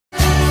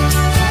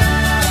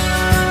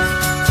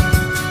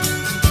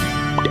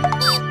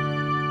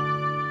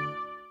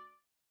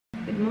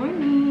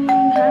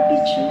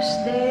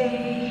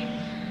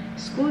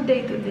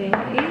day today.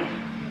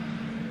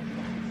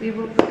 We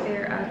will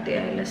prepare Ate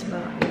Ayla's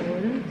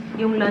baon.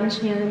 Yung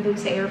lunch niya nandun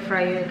sa air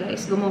fryer,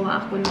 guys.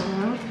 Gumawa ako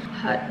ng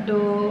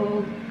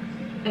hotdog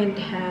and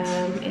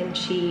ham and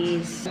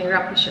cheese.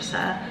 Nirap ko siya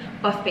sa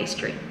puff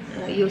pastry.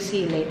 You'll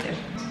see later.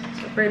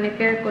 So,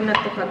 prepare ko na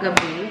to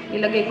kagabi.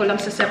 Ilagay ko lang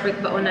sa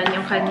separate baonan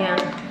yung kanyang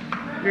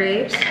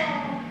grapes.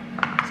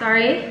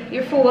 Sorry,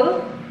 you're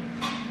full.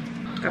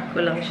 Cup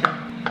ko lang siya.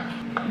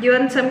 Do you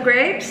want some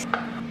grapes?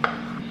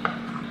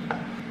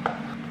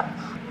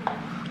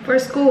 For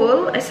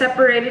school, I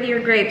separated your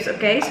grapes,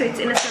 okay? So,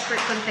 it's in a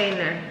separate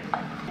container.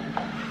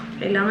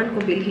 Kailangan ko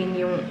bilhin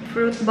yung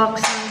fruit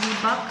box ng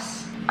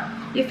D-box.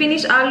 You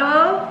finish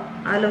alo?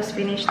 Alo's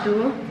finished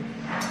too.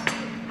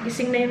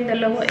 Gising na yung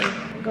dalawa eh.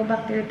 Go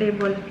back to your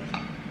table.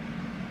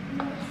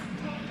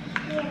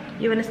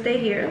 You wanna stay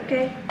here?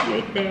 Okay.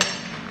 You eat there.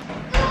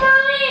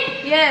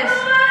 Mommy! Yes!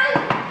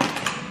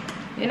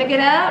 You wanna get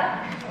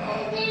up?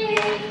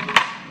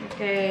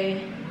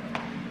 Okay.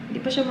 Hindi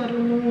pa siya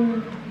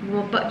marunong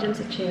bumaba dyan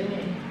sa chair.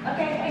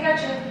 Okay, I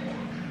got you.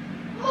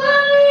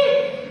 Mommy!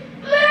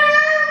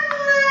 Mama!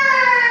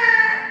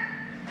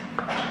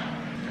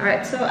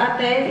 Alright, so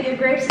ate, your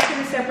grapes is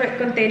in a separate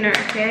container,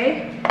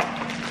 okay?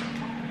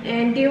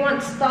 And do you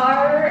want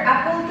star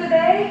apple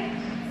today?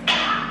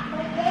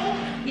 Okay.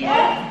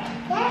 Yeah?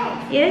 Yes.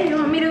 Yeah, you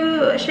want me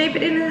to shape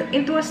it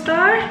into a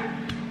star?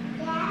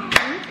 Yeah.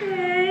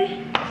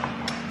 Okay.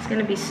 It's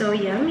gonna be so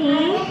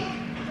yummy.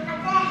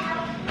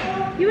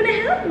 You wanna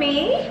help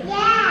me?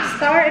 Yeah.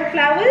 Star and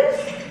flowers?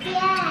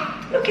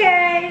 Yeah.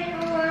 Okay.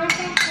 I want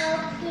to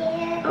help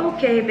you.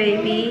 Okay,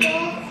 baby.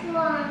 This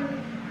one.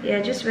 Yeah,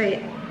 just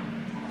wait.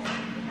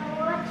 I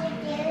want to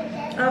do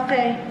this.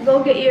 Okay, go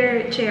get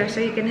your chair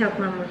so you can help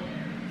Mama.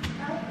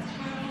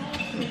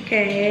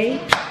 Okay. Okay.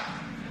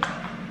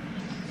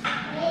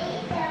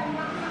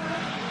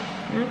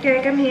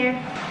 Okay, come here.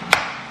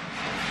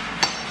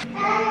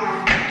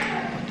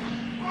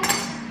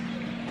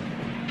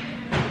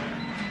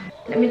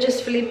 Let me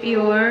just flip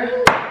your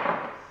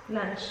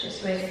lunch. Just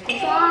wait.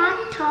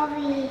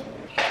 Tommy.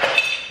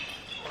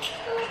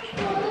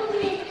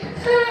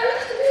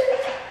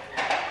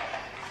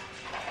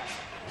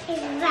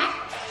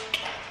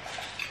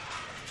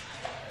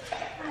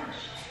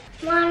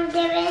 Mom, do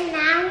it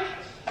now.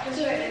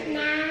 Do it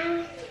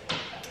now.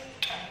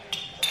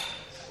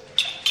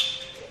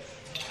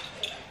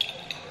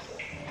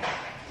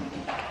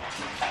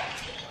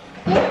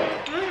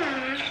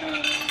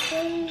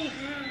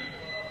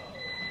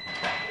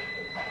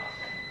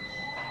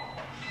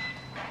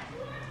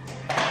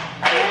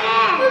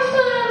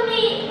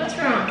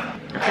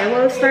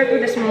 We'll start with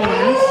the small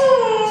ones.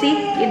 See?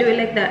 You do it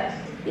like that.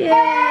 Yay!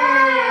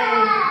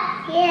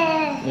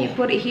 Yeah. You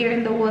put it here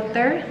in the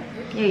water.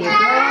 Here you go.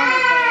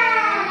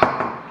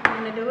 You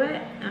wanna do it?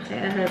 Okay,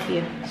 I'll help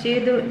you. So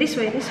you do it this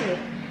way, this way.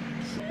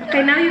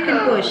 Okay, now you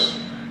can push.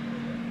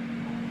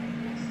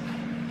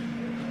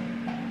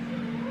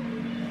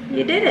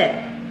 You did it.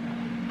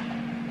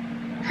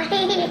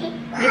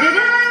 You did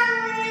it?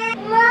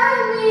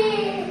 Mommy!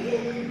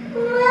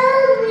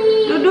 Mommy!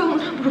 Dudong.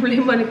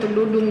 Problema nitong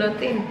dudong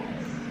natin.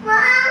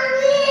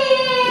 Mommy!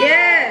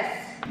 Yes!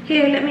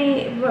 Here, let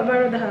me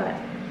borrow the hat.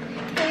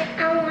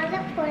 I want to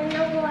put in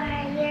the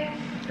water.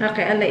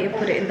 Okay, I'll let you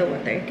put it in the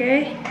water,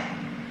 okay?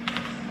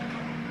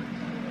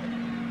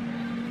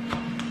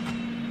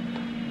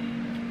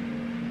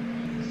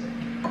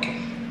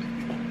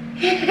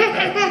 Did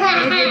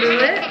you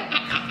do it?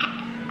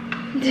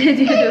 Did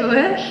you do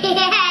it?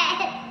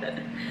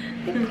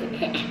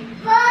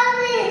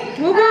 Mommy!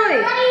 Oh boy!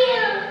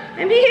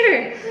 I'm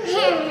here!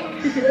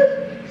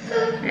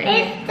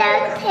 It's so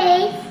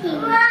tasty.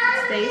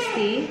 It's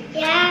tasty.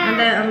 Yeah. And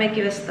then I'll make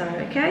you a star,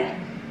 okay?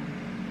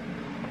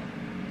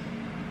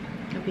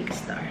 A big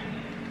star.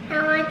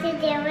 I want to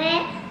do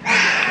it.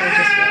 Okay,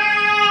 just wait.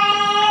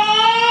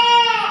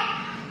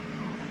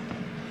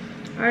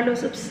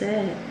 Arlo's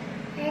upset.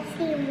 Let's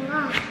see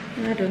more.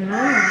 I don't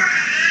know.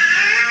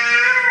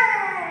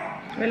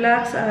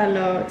 Relax,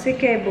 Arlo. It's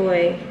okay,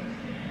 boy.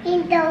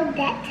 You know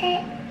that's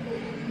it.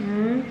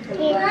 Hmm?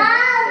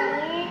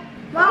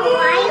 Mom,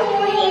 why you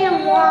put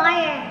in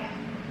water?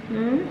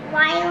 Hmm?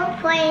 Why you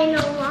put in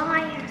the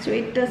water? So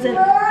it doesn't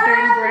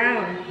turn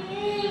brown.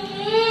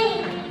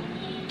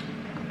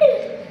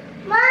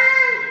 Mom!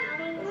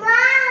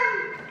 Mom!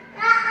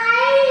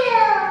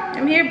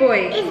 I'm here,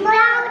 boy. It's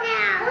brown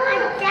now.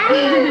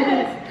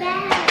 It's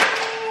down.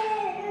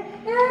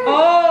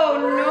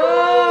 Oh no!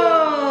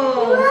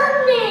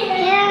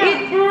 Yeah.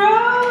 It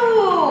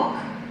broke!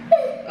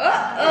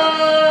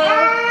 Uh-oh!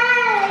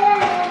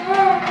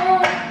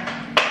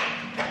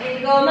 Here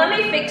you go,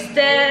 Mommy fixed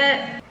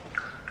it!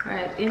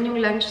 Alright, yun yung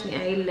lunch ni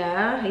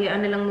Ayla.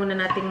 Hayaan na lang muna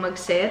nating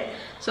mag-set.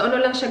 So ano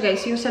lang siya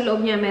guys, yung sa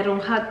loob niya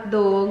merong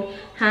hotdog,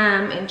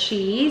 ham, and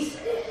cheese.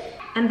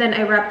 And then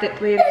I wrapped it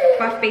with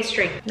puff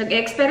pastry.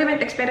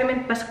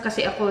 Nag-experiment pa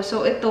kasi ako.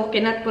 So ito,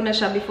 kinat ko na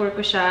siya before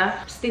ko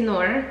siya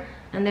stinor.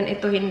 And then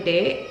ito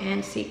hindi.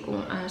 And see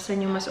kung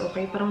saan yung mas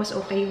okay. Parang mas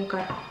okay yung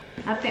cut.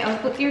 Ate, I'll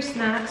put your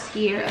snacks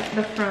here at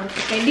the front.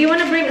 Okay, do you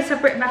want to bring a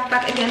separate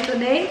backpack again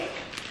today?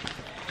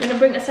 Gonna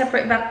bring a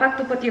separate backpack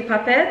to put your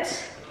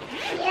puppets?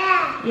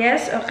 Yeah.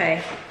 Yes?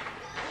 Okay.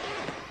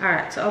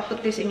 Alright, so I'll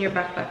put this in your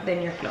backpack,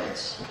 then your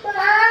clothes.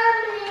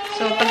 Mommy.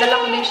 So, padala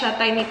ko din siya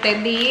tiny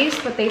teddies,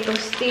 potato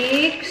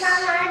sticks.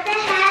 Mama, I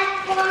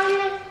have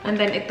one. And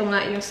then ito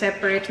nga yung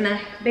separate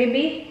na.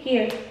 Baby,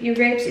 here. Your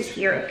grapes is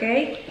here,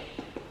 okay?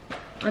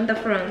 On the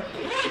front.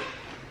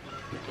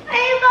 What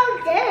about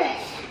this?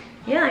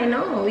 Yeah, I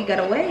know. We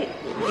gotta wait.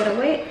 We gotta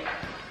wait.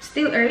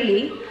 Still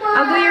early.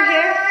 I'll do your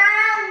hair.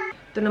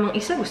 Ito namang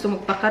isa, gusto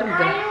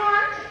magpakarga. I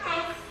want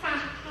Elsa.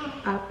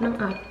 Up ng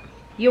up.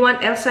 You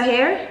want Elsa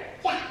hair?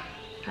 Yeah.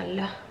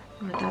 Hala,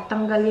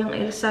 matatanggal yung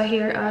Elsa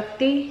hair,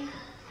 ate.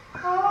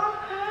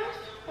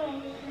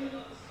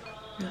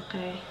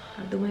 Okay,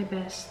 I'll do my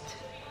best.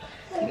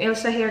 Yung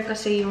Elsa hair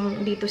kasi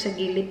yung dito sa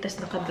gilid, tas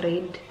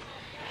naka-braid.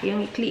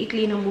 Yung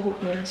ikli-ikli ng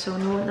buhok niya. So,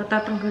 no,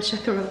 natatanggal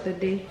siya throughout the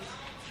day.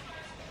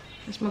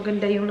 Mas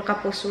maganda yung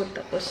nakapusod,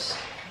 tapos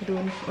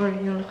doon, or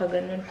yung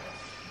nakaganon.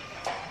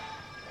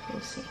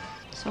 We'll see.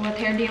 So, what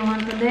hair do you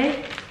want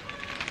today?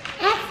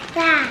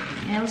 Elsa.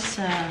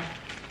 Elsa.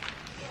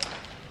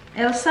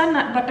 Elsa,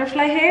 not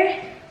butterfly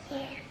hair?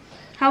 Yeah.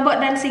 How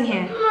about dancing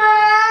hair? Mommy.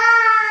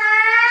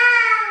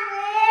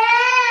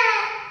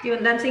 You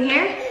want dancing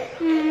hair?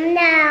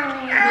 No.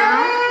 No?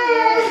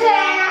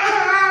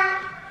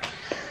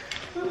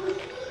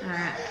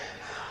 Alright.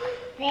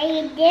 There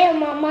you do,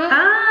 Mama.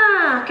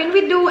 Ah, can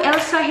we do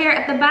Elsa hair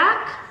at the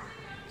back?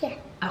 Yeah.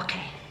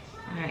 Okay.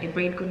 Alright,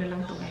 i-braid ko na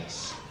lang to,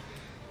 guys.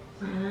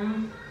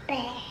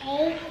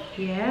 Babe,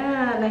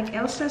 Yeah, like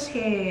Elsa's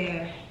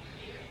hair.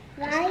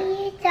 why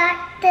you got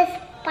the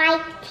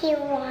spiky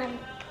one?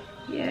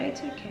 Yeah,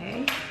 it's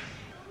okay.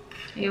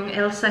 Yung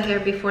Elsa hair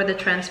before the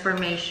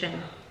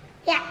transformation.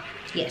 Yeah.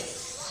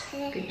 Yes.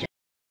 Good job.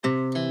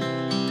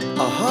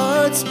 Our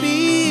hearts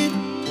beat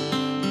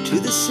to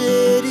the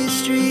city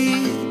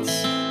streets.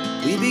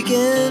 We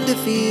began to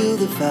feel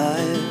the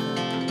fire.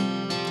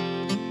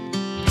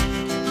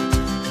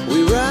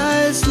 We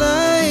rise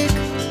like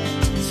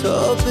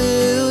tall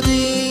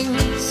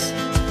buildings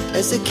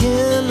as the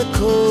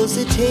chemicals,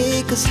 they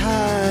take us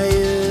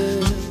higher.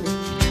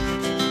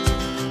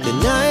 The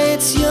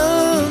night's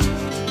young,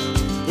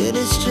 it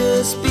has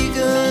just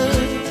begun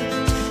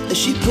as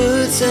she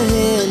puts her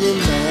hand in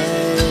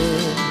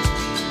mine.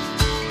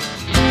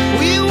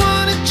 We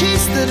wanna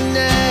chase the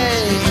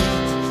night,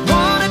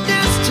 wanna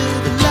dance to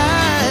the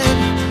light,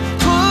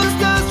 pull the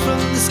stars from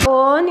the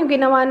sky. Yung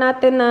ginawa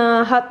natin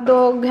na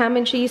hotdog, ham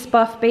and cheese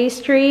puff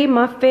pastry,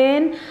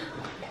 muffin,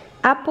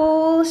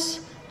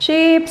 apples,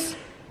 chips,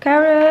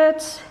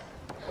 carrots,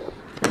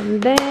 and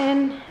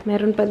then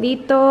meron pa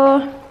dito.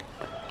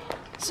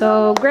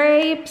 So,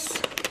 grapes,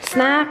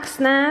 snack,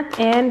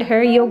 and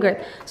her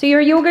yogurt. So,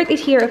 your yogurt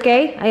is here,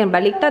 okay? Ayan,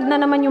 baliktad na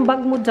naman yung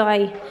bag mo,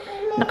 Jai.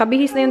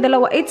 Nakabihis na yung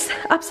dalawa. It's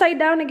upside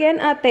down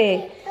again,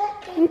 ate.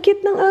 Ang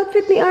cute ng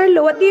outfit ni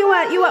Arlo. What do you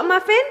want? You want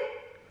muffin?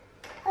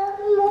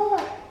 More.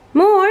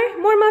 More?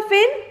 More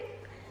muffin?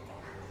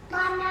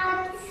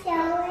 Wanna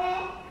show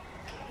it?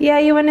 Yeah,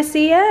 you wanna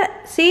see it?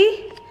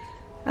 See?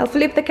 I'll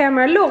flip the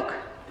camera. Look.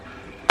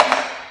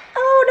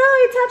 Oh no,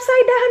 it's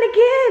upside down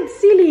again.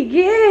 Silly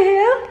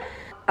girl.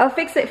 I'll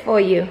fix it for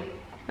you.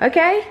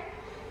 Okay?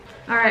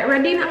 Alright,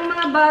 ready na ang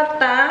mga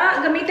bata.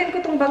 Gamitin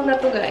ko tong bag na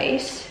to,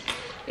 guys.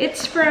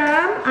 It's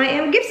from I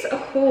Am Gifts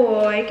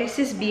Ahoy kay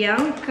Sis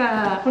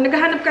Bianca. Kung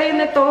naghahanap kayo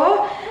na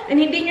to and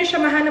hindi nyo siya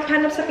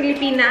mahanap-hanap sa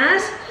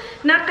Pilipinas,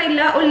 na kay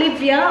La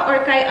Olivia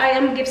or kay I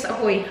Am Gifts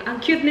Ahoy. Ang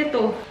cute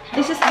nito.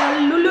 This is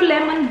the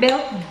Lululemon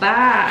belt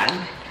bag.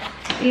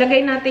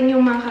 Ilagay natin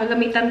yung mga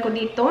kagamitan ko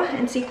dito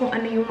and see kung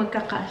ano yung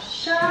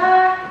magkakasya.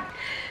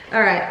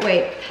 Alright,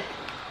 wait.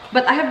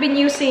 But I have been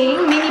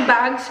using mini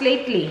bags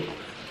lately.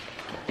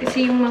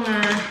 Kasi yung mga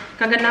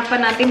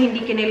kaganapan natin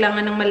hindi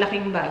kinailangan ng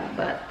malaking bag.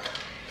 But,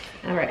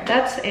 alright,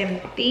 that's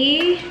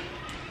empty.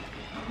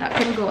 That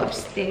can go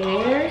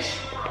upstairs.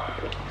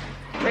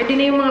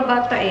 Ready na yung mga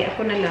bata eh.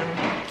 Ako na lang.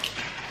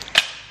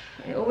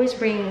 I always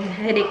bring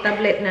headache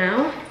tablet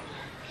now.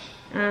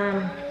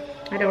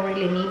 I don't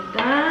really need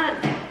that.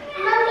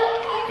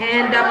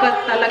 And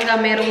dapat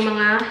talaga merong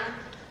mga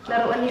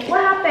laruan niyo.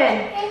 What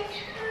happened?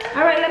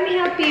 Alright, let me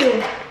help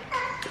you.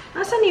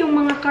 Asan yung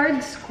mga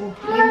cards ko?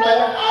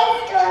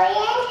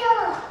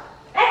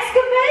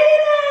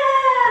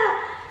 Excavator!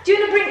 Do you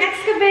wanna bring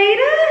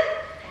excavator?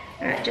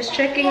 Alright, just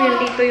checking.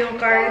 Nandito yung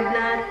card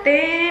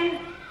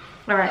natin.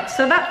 Alright,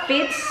 so that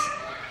fits.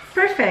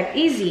 Perfect.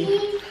 Easy.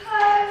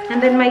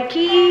 And then my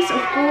keys,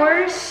 of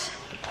course.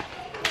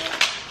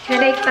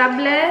 Headache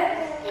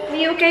tablet. Are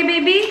you okay,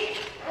 baby?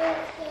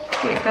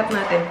 Okay, cut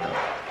natin to.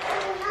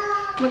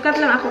 Mag-cut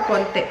lang ako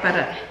konti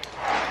para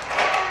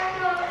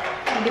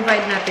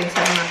i-divide natin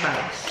sa mga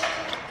bags.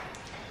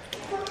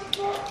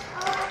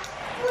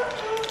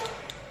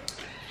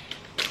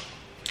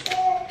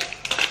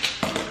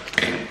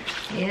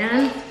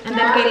 Ayan. And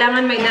then,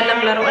 kailangan may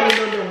dalang laruan ni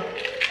Dodong.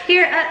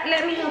 Here,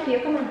 let me help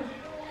you. Come on.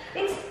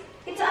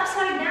 It's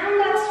upside down,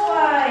 that's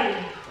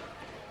why.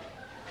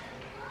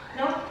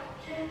 No?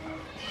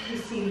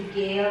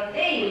 Sige.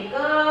 There you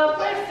go.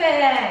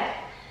 Perfect.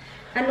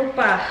 Ano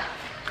pa?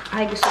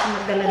 Ay, gusto ko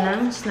magdala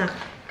ng snack.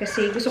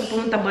 Kasi gusto ko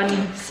pumunta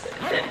Bunnings.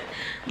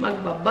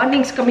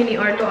 Magba-Bunnings kami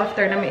ni Arlo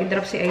after na may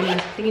i-drop si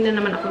Aileen. Tingin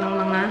na naman ako ng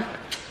mga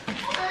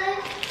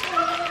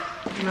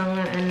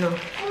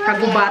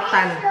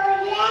kagubatan.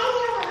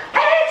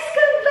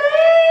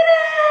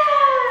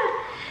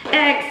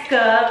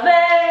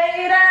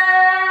 Excavator!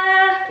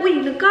 Uy,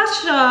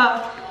 nagkasya!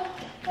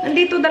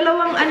 Nandito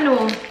dalawang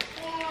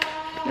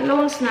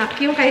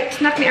snack. Yung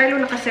snack ni Arlo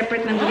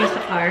naka-separate nandun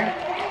sa car.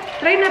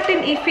 Try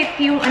natin i-fit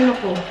yung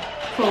ko,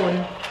 phone.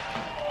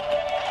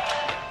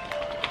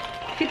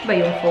 Fit ba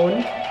yung phone?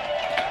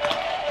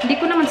 Hindi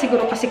ko naman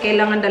siguro kasi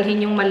kailangan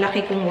dalhin yung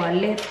malaki kong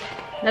wallet.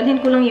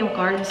 Dalhin ko lang yung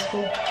cards ko.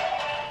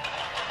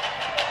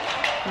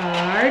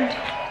 Card.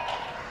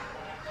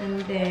 And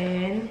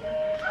then,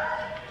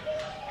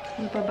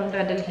 ano pa bang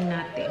dadalhin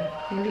natin?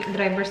 Yung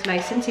driver's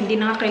license. Hindi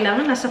na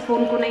kailangan. Nasa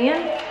phone ko na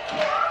yan.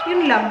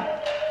 Yun lang.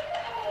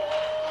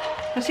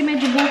 Kasi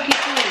medyo bulky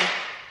ko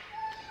eh.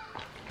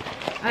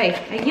 Ay,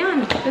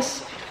 ayan.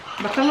 Tapos,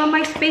 baka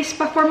may space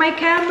pa for my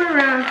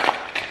camera.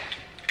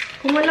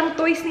 Kung walang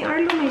toys ni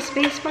Arlo, may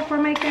space pa for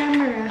my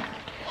camera.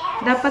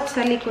 Dapat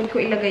sa likod ko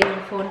ilagay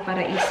yung phone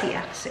para easy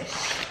access.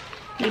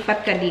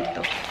 Lipat ka dito.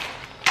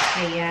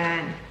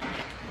 Ayan.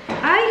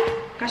 Ay,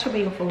 kasya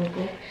ba yung phone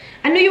ko?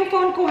 Ano yung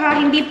phone ko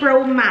ha? Hindi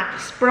Pro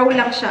Max. Pro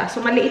lang siya.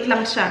 So, maliit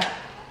lang siya.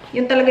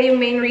 Yun talaga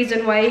yung main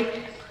reason why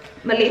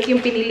maliit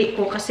yung pinili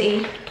ko.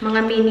 Kasi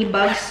mga mini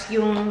bags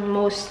yung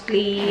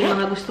mostly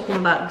mga gusto kong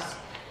bags.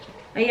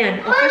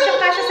 Ayan. O,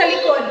 kasya sa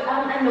likod.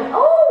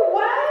 Oh,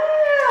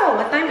 wow!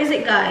 What time is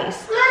it,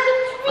 guys?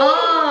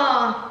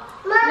 Oh,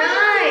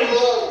 nice!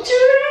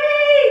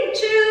 Train!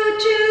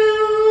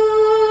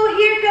 Choo-choo!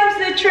 Here comes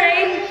the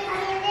train!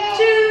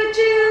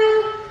 Choo-choo!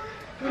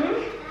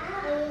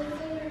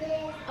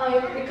 Oh,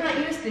 we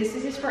can't use this.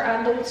 This is for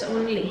adults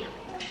only.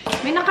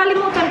 May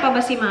nakalimutan pa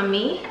ba si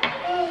Mami?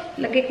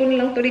 Lagay ko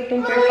nilang to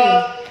ditong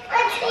perfume.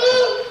 A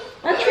train!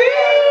 A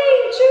train!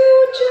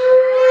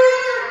 Choo-choo!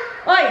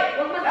 Oy,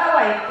 huwag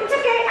mag-away. It's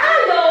okay.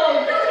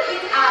 Don't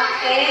eat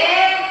ate.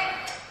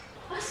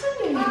 Asan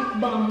yung lip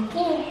balm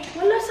ko?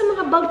 Wala sa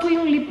mga bag ko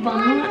yung lip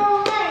balm.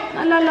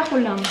 Naalala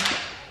ko lang.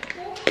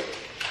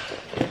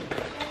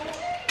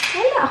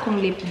 Wala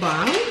akong lip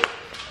balm.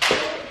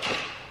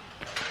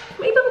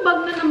 May ibang bag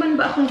na naman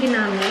ba akong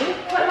ginamit?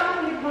 Wala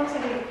akong lip balm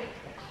sa lip.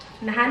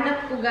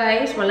 Nahanap ko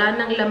guys, wala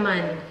nang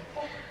laman.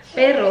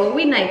 Pero,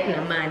 winipe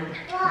naman.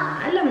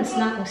 Alam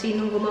na kung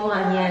sinong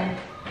gumawa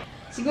niyan.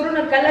 Siguro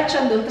nagkalat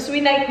siya doon, tapos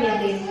winipe niya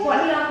din.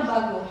 Wala lang akong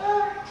bago.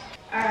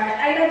 Alright,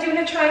 Ayla, do you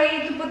wanna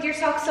try to put your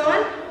socks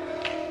on?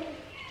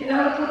 Do you know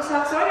how to put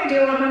socks on, or do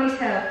you want Mommy's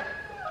help?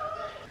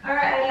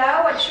 Alright,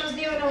 Ayla, what shoes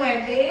do you wanna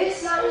wear?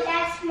 This? Mom,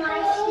 that's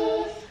my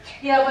shoes.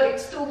 Yeah, but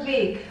it's too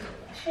big.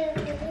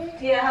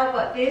 Yeah, how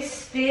about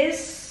this?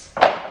 This?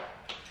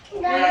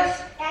 No,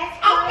 This? that's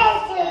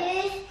my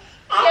shoes.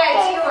 Yeah,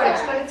 it's yours,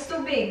 but it's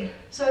too big.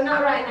 So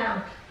not right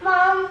now.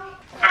 Mom,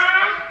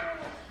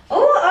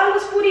 Oh, I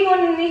was putting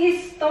on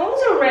his stones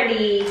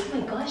already. Oh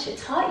my gosh,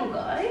 it's hot, you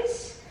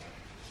guys.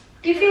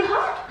 Do you feel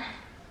hot?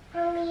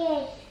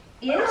 yes.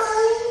 Yes?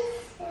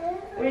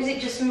 Or is it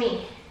just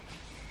me?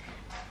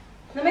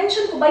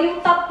 Na-mention ko ba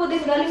yung top ko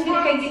din galing din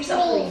kay Gibbs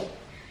ako?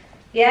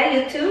 Yeah,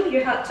 you too?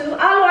 You're hot too?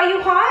 Alo, are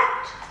you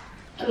hot?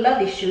 I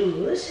love these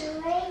shoes.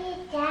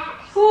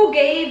 Who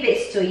gave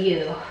this to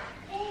you?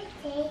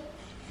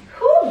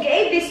 Who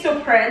gave this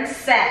to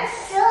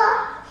Princess?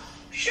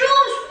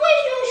 Shoes?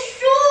 Where's your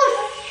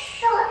shoes?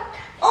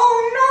 Oh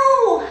no!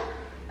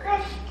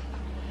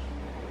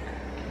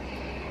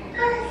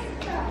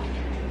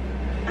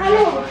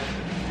 Alo?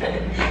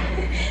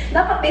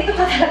 Dapat dito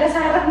ka talaga sa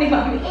harap ni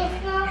Mommy.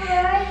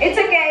 It's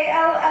okay.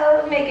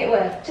 I'll make it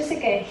work. Just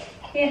okay.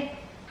 Here.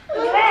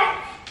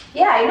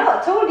 Yeah, I know.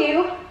 I told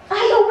you.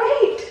 Alo,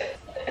 wait.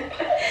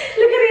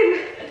 Look at him.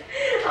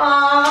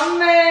 Aw,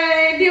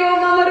 May. Do you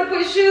want Mama to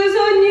put shoes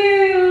on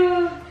you?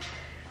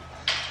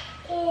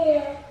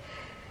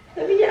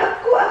 Sabi niya,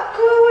 ako,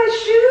 what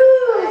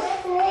shoes?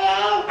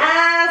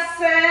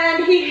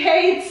 Sand. He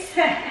hates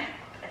sand.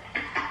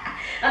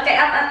 Okay,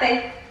 up,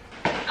 ate.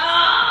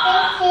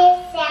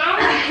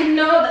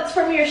 No, that's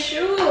from your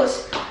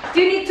shoes. Do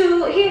you need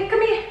to... Here,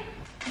 come here.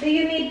 Do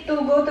you need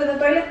to go to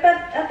the toilet,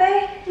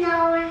 ate?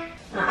 No.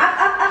 Up.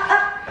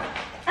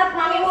 Up,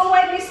 Mommy will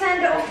wipe your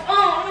sand off.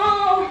 Oh,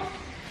 no.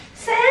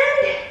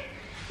 Sand?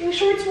 Yung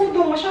shorts mo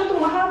doon,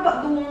 masyadong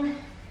mahaba doon.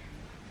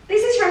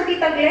 This is from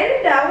Tita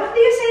Glenda. What do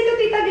you say to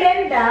Tita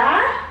Glenda?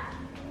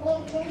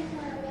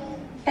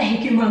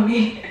 Thank you,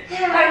 Mommy.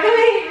 Alright, come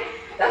here.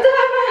 Come to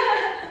Mama.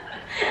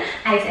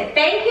 I said,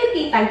 thank you,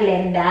 Tita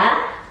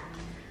Glenda.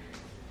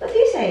 What do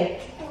you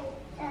say?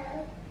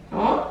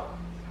 Oh?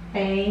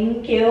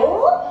 Thank you.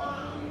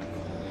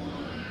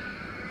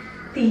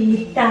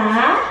 Tita.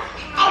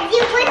 And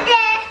you put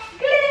the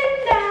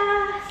Glenda.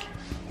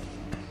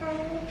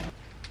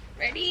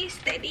 Ready,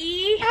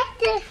 steady.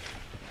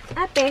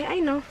 Ate, I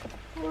know.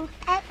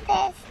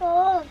 Ate,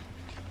 so.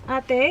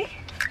 Ate?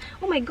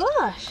 Oh my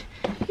gosh.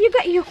 You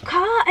got your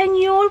car and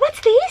your...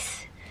 What's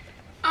this?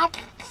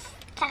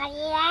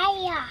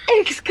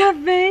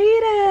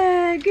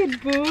 Excavator. Good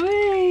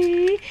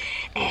boy.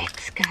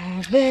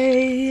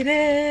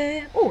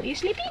 Excavator. Oh, you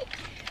sleepy?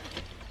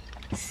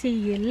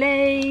 See you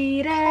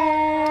later.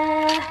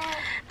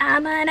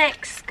 I'm an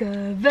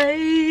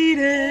excavator.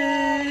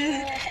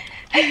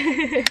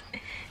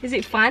 Is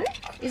it fun?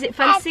 Is it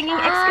fun singing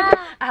excavator?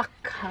 A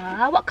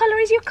car? What color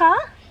is your car?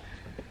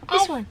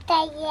 This one.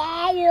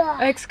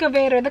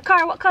 Excavator. The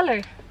car, what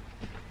color?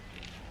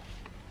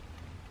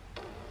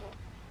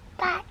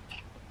 Black.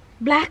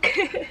 Black.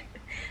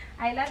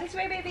 I love this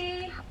way,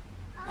 baby.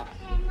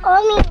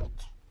 Orange.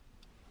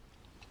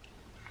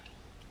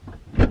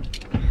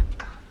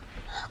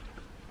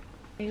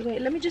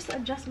 Wait, let me just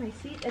adjust my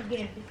seat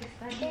again because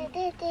I need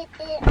it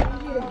again.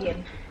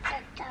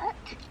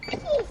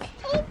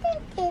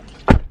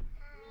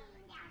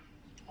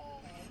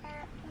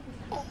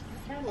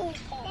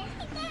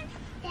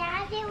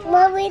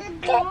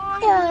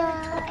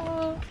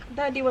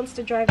 Daddy wants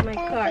to drive my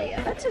car.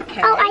 Yeah, that's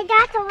okay. Oh, I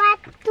got the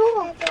lap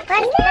too. That's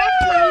my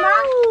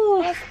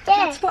mom.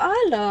 That's for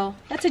Arlo.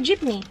 That's a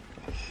jeepney.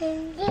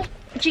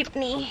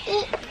 Jeepney.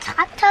 Eat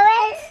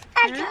tortoise.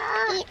 Eat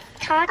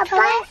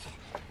tortoise.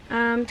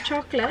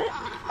 Chocolate.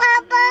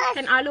 Bubbles.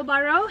 Can Arlo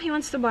borrow? He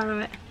wants to borrow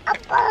it.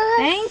 Bubbles.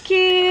 Thank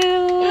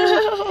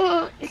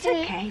you. It's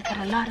okay. You got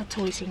a lot of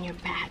toys in your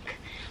bag.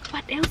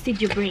 What else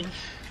did you bring?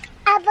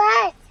 A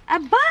bus. A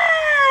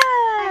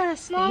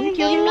bus. Thank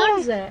you. He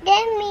loves it.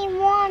 Give me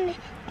one.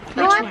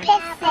 Which one?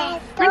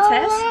 Princess.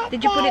 Princess?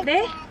 Did you put it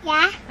there?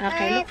 Yeah.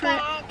 Okay, look for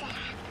it.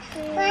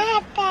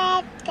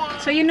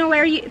 So you know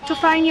where to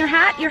find your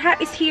hat? Your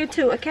hat is here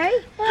too, okay?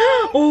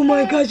 Oh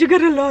my gosh, you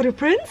got a lot of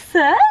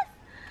princess.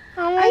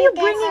 Are you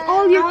bringing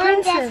all your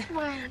princess?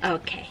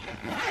 Okay.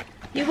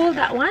 You hold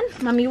that one.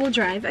 Mommy will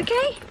drive,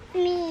 okay?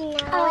 Me, no.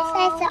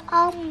 Oh, it's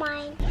all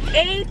mine.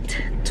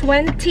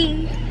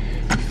 8:23.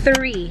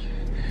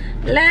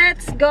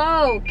 Let's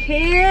go,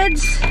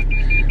 kids!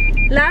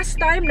 Last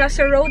time,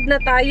 nasa road na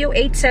tayo,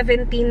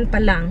 8:17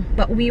 pa lang.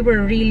 But we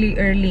were really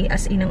early,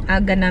 as in ang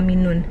aga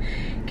namin nun.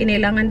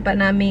 Kinailangan pa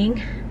naming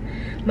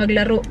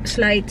maglaro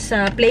slide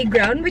sa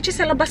playground, which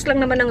is sa labas lang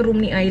naman ng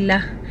room ni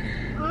Ayla.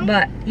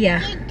 But,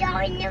 yeah. You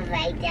going to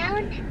lay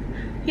down?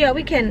 Yeah,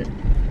 we can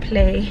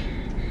play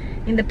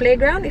in the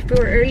playground if we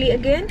were early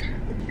again.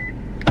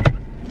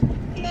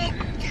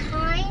 Next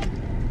time?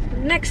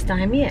 Next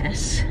time,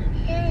 yes.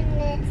 Yeah,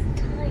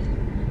 next time.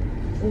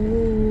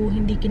 Oh,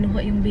 hindi kinuha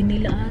yung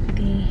binila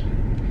ate.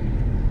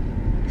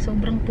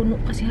 Sobrang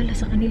puno kasi hala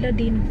sa kanila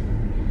din.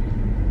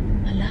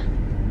 Hala,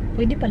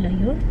 pwede pala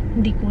yun.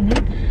 Hindi kunin.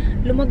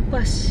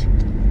 Lumagpas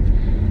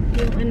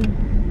yung ano,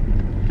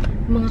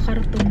 mga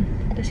karton.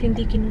 Tapos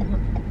hindi kinuha.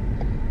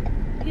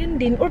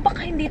 Yan din. Or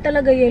baka hindi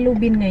talaga yellow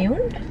bean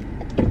ngayon.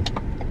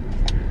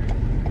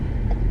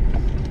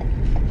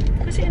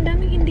 Kasi ang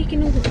daming hindi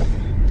kinuha.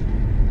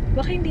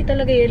 Baka hindi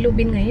talaga yellow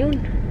bean ngayon.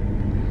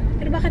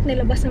 Pero bakit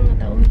nilabas ng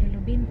mga taong yellow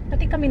bean?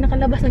 Pati kami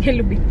nakalabas ng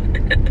yellow bean.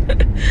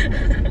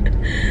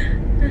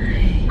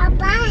 A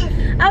bus.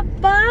 A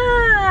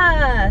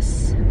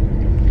bus!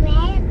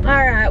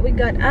 Alright, we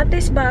got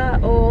Ate's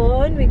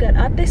baon, we got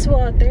Ate's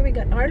water, we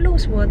got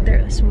Arlo's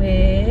water as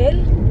well.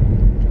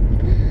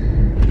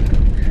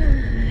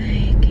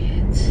 Ay,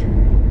 kids.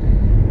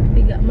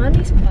 We got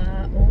Mommy's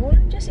baon,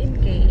 just in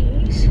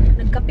case.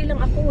 Nagkape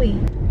lang ako eh.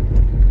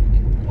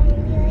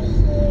 Are you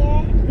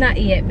here? Not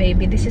yet,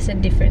 baby. This is a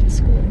different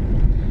school.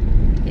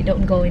 You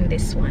don't go in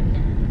this one.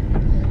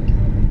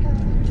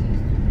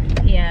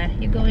 Yeah,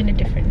 you go in a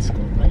different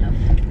school, my love.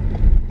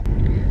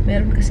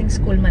 Meron kasing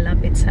school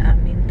malapit sa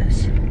amin.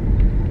 Tas,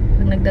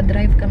 pag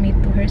nagda-drive kami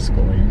to her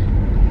school,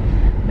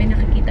 may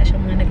nakikita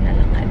siyang mga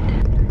naglalakad.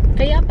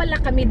 Kaya pala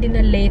kami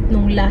dinalate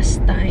nung last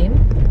time.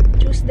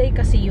 Tuesday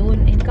kasi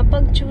yun. And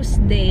kapag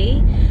Tuesday,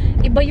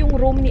 iba yung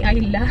room ni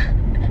Ayla.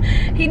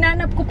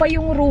 Hinanap ko pa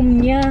yung room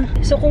niya.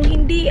 So kung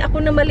hindi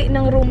ako namali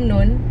ng room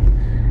nun,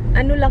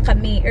 ano lang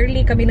kami,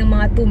 early kami ng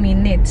mga 2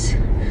 minutes.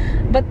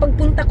 But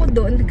pagpunta ko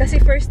doon, kasi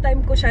first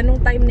time ko siya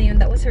nung time na yun,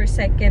 that was her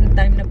second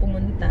time na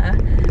pumunta.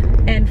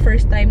 And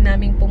first time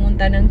naming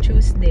pumunta ng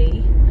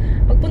Tuesday.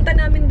 Pagpunta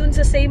namin doon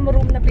sa same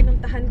room na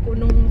pinuntahan ko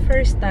nung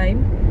first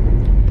time,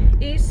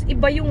 is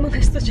iba yung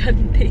mga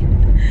estudyante.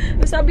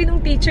 So sabi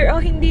nung teacher,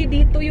 oh hindi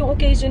dito yung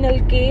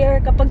occasional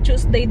care, kapag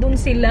Tuesday doon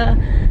sila.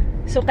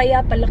 So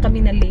kaya pala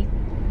kami na late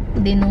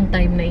din nung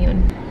time na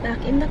yun.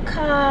 Back in the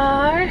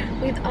car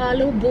with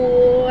Alo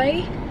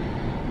boy.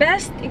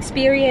 Best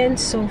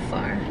experience so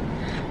far.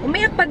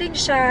 Umiyak pa din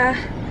siya,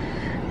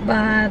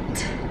 but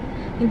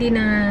hindi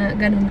na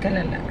ganun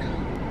kalala.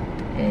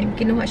 And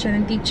kinuha siya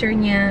ng teacher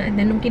niya. And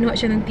then nung kinuha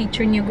siya ng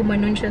teacher niya,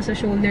 gumanon siya sa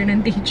shoulder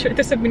ng teacher.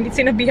 Tapos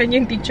sinabihan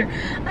niya yung teacher,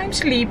 I'm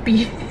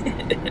sleepy.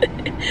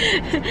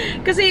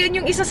 Kasi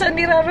yun yung isa sa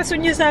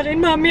nirarason niya sa akin,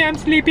 Mommy, I'm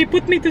sleepy.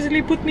 Put me to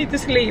sleep. Put me to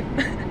sleep.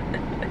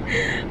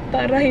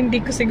 Para hindi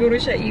ko siguro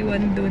siya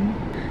iwan dun.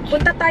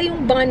 Punta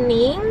tayong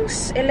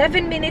Bunnings.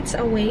 11 minutes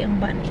away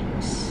ang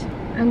Bunnings.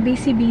 Ang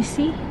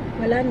busy-busy.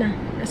 Wala na.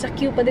 Nasa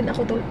queue pa din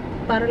ako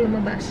para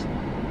lumabas.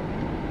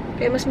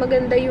 Kaya mas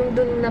maganda yung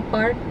dun na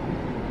park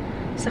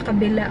sa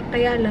kabila.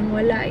 Kaya lang,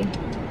 wala eh.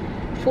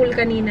 Full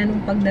kanina nung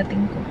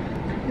pagdating ko.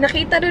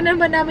 Nakita doon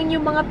naman namin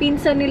yung mga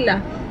pinsan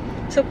nila.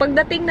 So,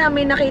 pagdating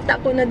namin,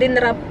 nakita ko na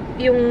dinrap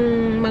yung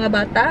mga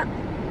bata.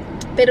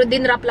 Pero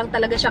dinrap lang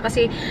talaga siya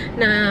kasi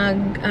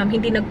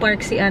hindi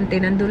nag-park si auntie.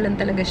 Nandun lang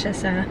talaga siya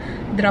sa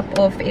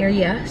drop-off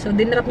area. So,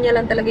 dinrap niya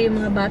lang talaga yung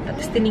mga bata.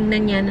 Tapos,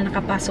 tiningnan niya na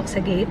nakapasok sa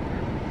gate.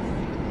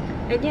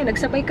 And yan,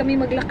 nagsabay kami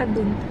maglakad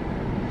dun.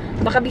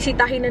 Baka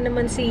bisitahin na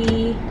naman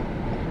si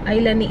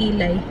Ayla ni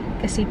Eli.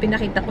 Kasi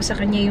pinakita ko sa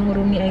kanya yung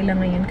room ni Ayla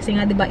ngayon. Kasi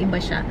nga, diba, iba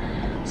siya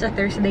sa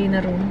Thursday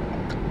na room.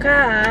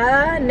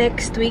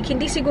 Next week,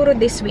 hindi siguro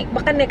this week.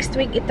 Baka next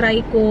week, itry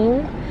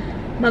kong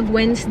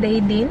mag-Wednesday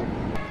din.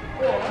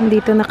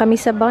 Dito na kami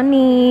sa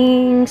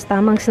Bunnings.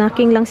 Tamang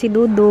snacking lang si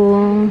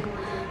Dodong.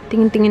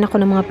 Tingin-tingin ako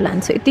ng mga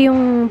plants. So, ito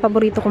yung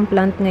paborito kong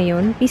plant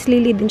ngayon. Peace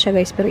lily din siya,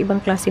 guys. Pero ibang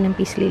klase ng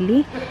peace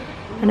lily.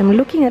 And I'm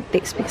looking at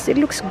this because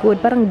it looks good.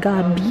 Parang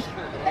gabi.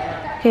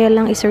 Kaya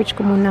lang, i-search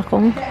ko muna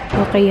kung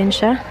okay yan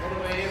siya.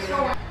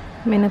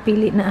 May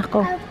napili na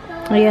ako.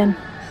 Ayan.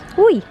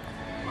 Uy!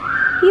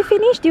 You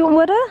finished? Do you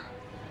want water?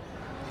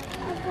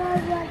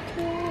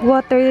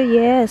 Water,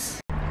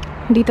 yes.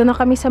 Dito na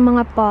kami sa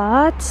mga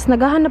pots.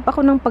 Naghahanap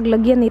ako ng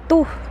paglagyan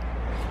nito.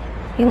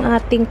 Yung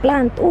ating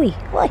plant. Uy!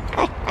 Uy!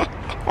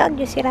 Huwag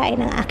niyo sirain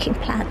ang aking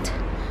plant.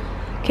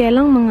 Kaya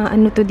lang mga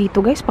ano to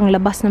dito, guys.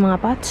 Panglabas na mga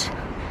pots.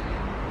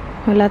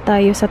 Wala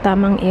tayo sa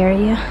tamang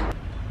area.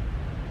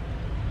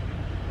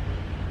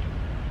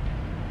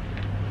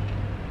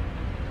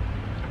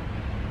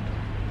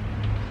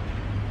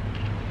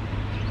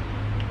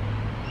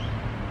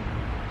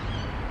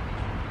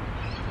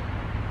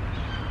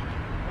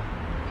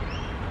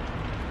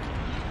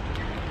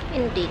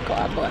 Hindi ko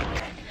abot.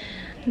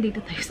 Dito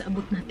tayo sa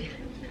abot natin.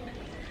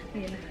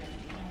 Ayan na.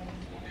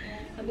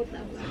 Abot na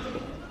abot.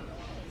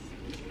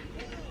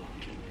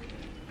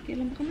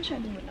 Kailan baka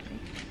masyadong malaki.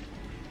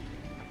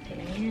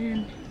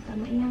 Ayan.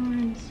 Tama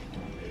yan.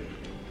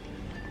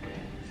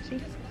 See?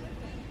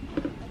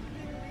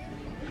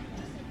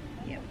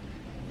 Yep.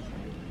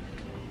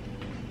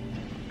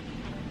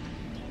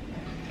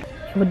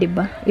 O,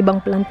 diba? Ibang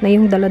plant na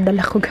yung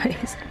dala-dala ko,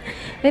 guys.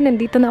 And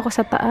nandito na ako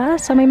sa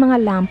taas. Sa may mga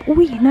lamp.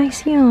 Uy,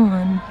 nice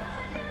yan.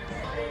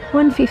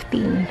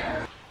 115.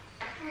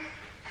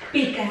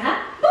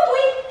 Pika?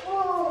 Buboy!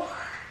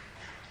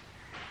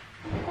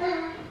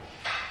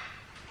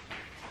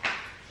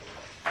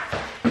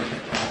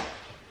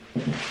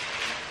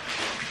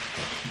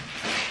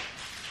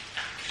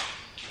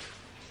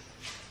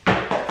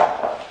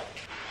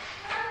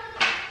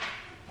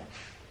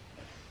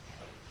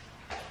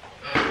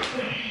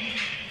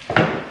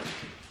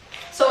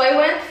 So I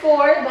went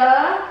for the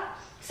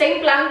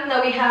same plant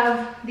na we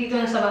have dito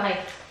na sa bahay.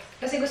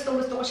 Kasi gusto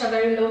ko siya,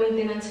 very low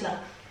maintenance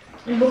lang.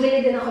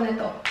 Bumili din ako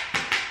nito.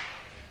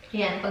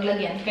 Yan,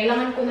 paglagyan.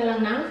 Kailangan ko na lang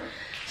ng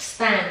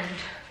stand.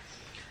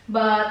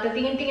 But,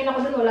 tingin-tingin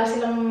ako dun, wala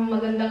silang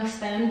magandang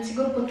stand.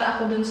 Siguro punta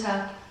ako dun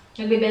sa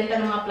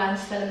nagbibenta ng mga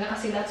plants talaga.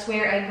 Kasi that's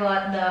where I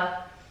got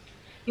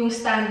yung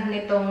stand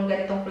nitong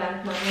ganitong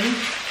plant namin.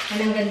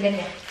 Yan ang ganda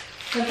niya.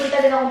 Nagpunta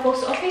din akong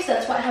post office,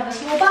 that's why I have a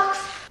small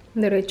box.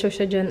 Diretso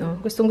siya dyan, oh.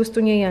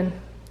 Gustong-gusto niya yan.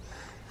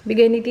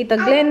 Bigay ni Tita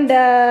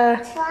Glenda.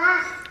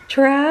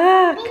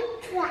 Truck.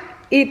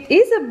 It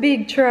is a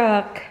big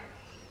truck.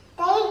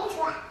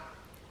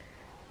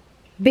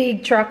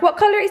 Big truck. What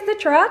color is the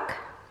truck?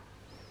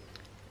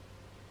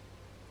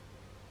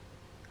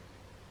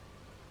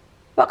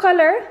 What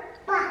color?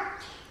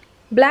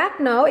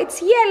 Black? No,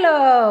 it's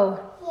yellow.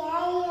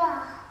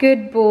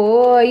 Good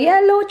boy.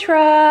 Yellow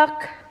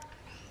truck.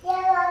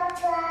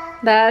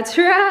 That's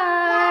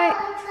right.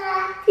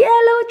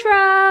 Yellow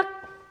truck.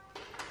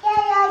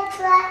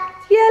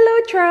 Yellow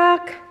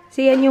truck. So,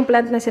 yan yung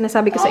plant na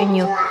sinasabi ko sa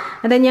inyo.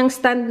 And then, yung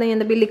stand na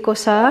yan, nabili ko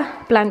sa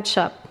plant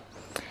shop.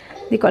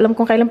 Hindi ko alam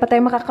kung kailan pa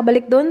tayo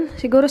makakabalik doon.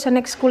 Siguro sa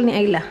next school ni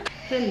Ayla.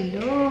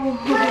 Hello!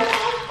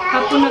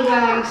 Hapon na,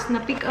 guys.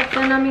 Na-pick up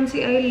na namin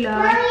si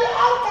Ayla.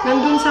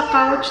 Nandun sa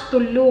couch,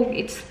 tulog.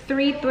 It's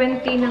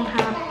 3:20 ng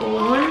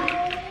hapon.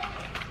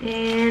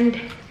 And,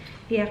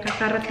 yeah,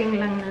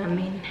 kakarating lang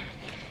namin.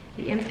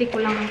 I-empty ko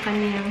lang ang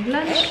kanyang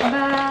lunch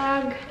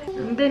bag.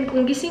 And then,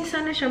 kung gising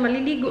sana siya,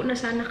 maliligo na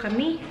sana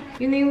kami.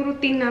 Yun na yung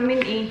routine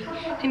namin eh.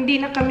 Hindi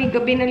na kami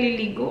gabi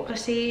naliligo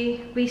kasi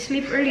we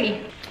sleep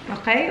early.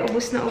 Okay,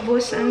 ubos na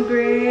ubos ang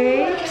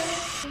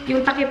grapes.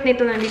 Yung takip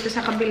nito nandito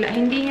sa kabila.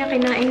 Hindi niya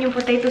kinain yung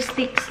potato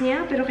sticks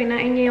niya, pero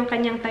kinain niya yung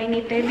kanyang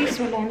tiny teddies.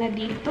 Wala na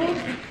dito.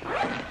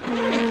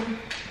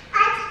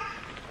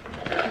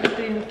 Ito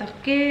yung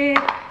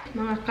takip.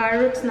 Mga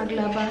carrots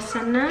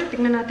naglabasan na.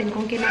 Tingnan natin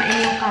kung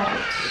kinain yung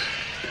carrots.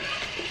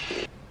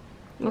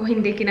 Oh,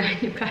 hindi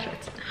kinain yung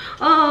carrots.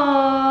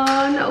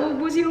 Oh,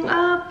 naubos yung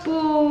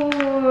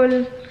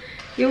apple.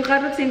 Yung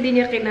carrots hindi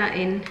niya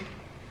kinain.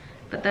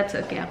 But that's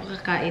okay. Ako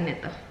kakain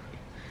ito.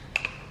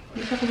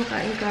 Hindi siya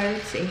kumakain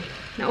carrots eh.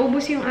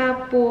 Naubos yung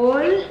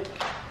apple.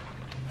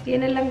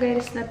 Yan na lang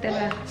guys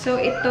natira. So,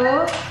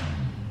 ito,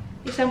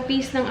 isang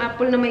piece ng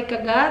apple na may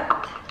kagat,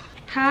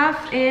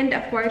 half and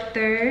a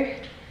quarter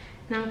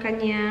ng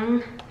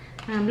kanyang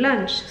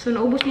lunch. So,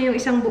 naubos niya yung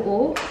isang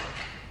buo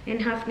and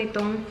half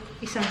nitong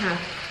isang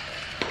half.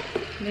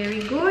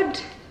 Very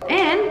good.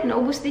 And,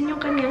 naubos din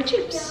yung kanyang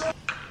chips.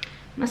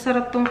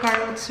 Masarap tong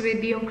carrots with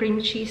yung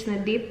cream cheese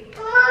na dip.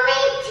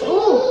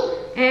 Oh!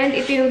 And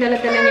ito yung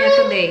dala-dala niya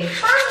today.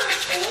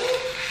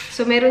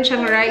 So, meron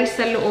siyang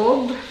rice sa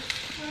loob.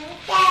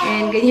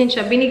 And ganyan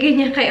siya. Binigay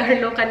niya kay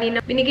Arlo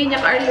kanina. Binigay niya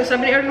kay Arlo.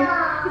 Sabi ni Arlo,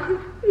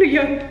 ano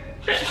yan?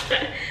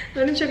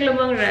 Meron siyang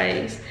lamang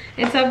rice.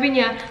 And sabi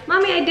niya,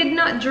 Mommy, I did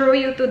not draw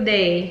you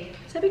today.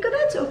 Sabi ko,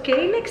 that's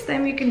okay. Next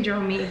time you can draw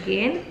me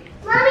again.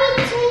 Mommy,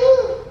 train!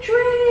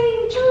 Train!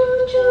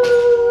 Choo-choo!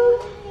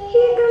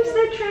 Here goes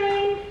the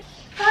train.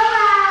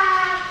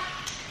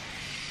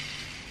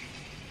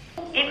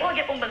 Ikaw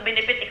gyapon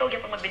mag-benefit, ikaw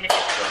gyapon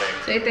mag-benefit.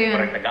 So ito yun.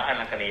 Tagaan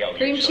lang kaniya.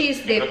 Cream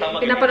cheese dip.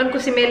 Pinapanood ko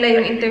si Mela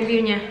yung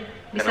interview niya.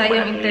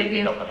 Bisayang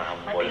interview.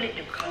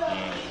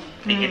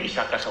 Tingin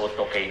isa ka sa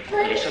auto kay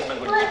listen man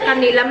gud.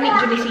 Kanila mi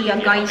jud siya,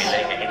 guys.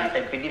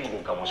 Anytime pwede mo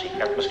kung kamo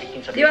sikat maski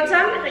kinsa. Di ba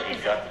Sam?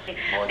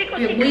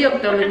 Yung buyog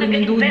talaga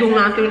yung dudong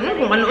natin.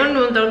 Kung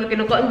ano-ano talaga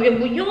kinakain mo yung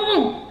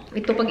buyog.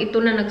 Ito pag ito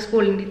na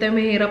nag-school, hindi tayo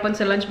mahihirapan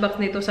sa lunchbox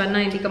nito.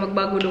 Sana hindi ka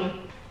magbago dong.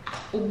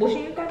 Ubos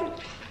yung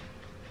carrot.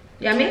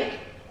 Yummy?